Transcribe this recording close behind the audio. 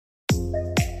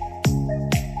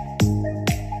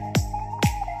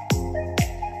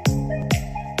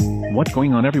What's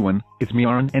going on everyone, it's me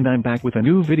Aaron and I'm back with a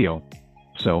new video.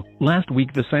 So, last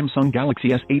week the Samsung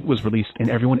Galaxy S8 was released and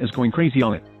everyone is going crazy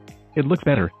on it. It looks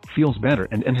better, feels better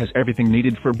and has everything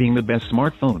needed for being the best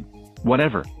smartphone.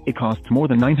 Whatever, it costs more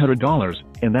than $900,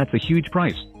 and that's a huge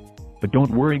price. But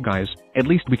don't worry guys, at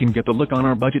least we can get the look on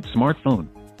our budget smartphone.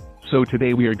 So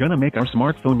today we are gonna make our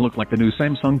smartphone look like the new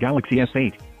Samsung Galaxy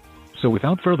S8. So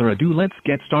without further ado, let's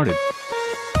get started.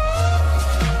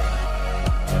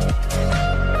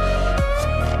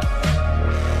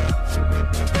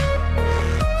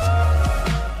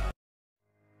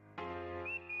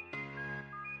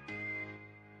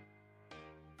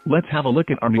 Let's have a look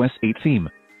at our new S8 theme.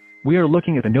 We are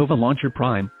looking at the Nova Launcher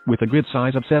Prime, with a grid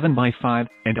size of 7x5,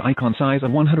 and icon size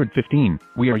of 115.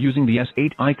 We are using the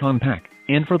S8 icon pack,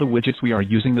 and for the widgets we are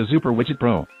using the Zooper Widget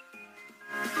Pro.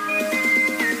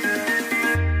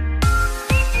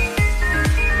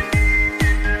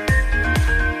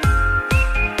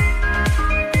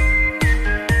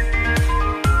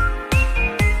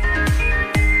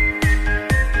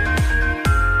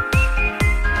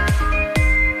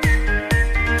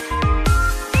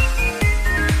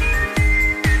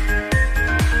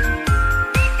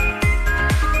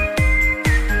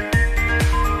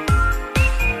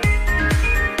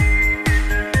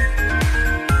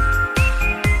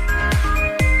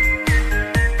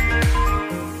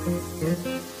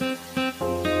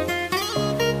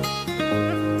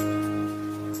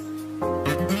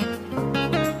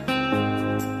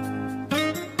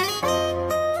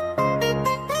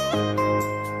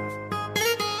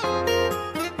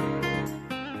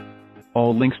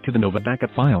 All links to the Nova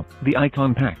backup file, the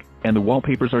icon pack, and the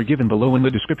wallpapers are given below in the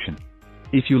description.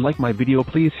 If you like my video,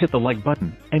 please hit the like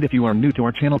button, and if you are new to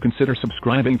our channel, consider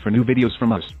subscribing for new videos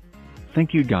from us.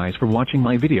 Thank you guys for watching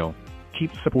my video.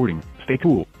 Keep supporting, stay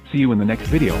cool, see you in the next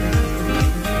video.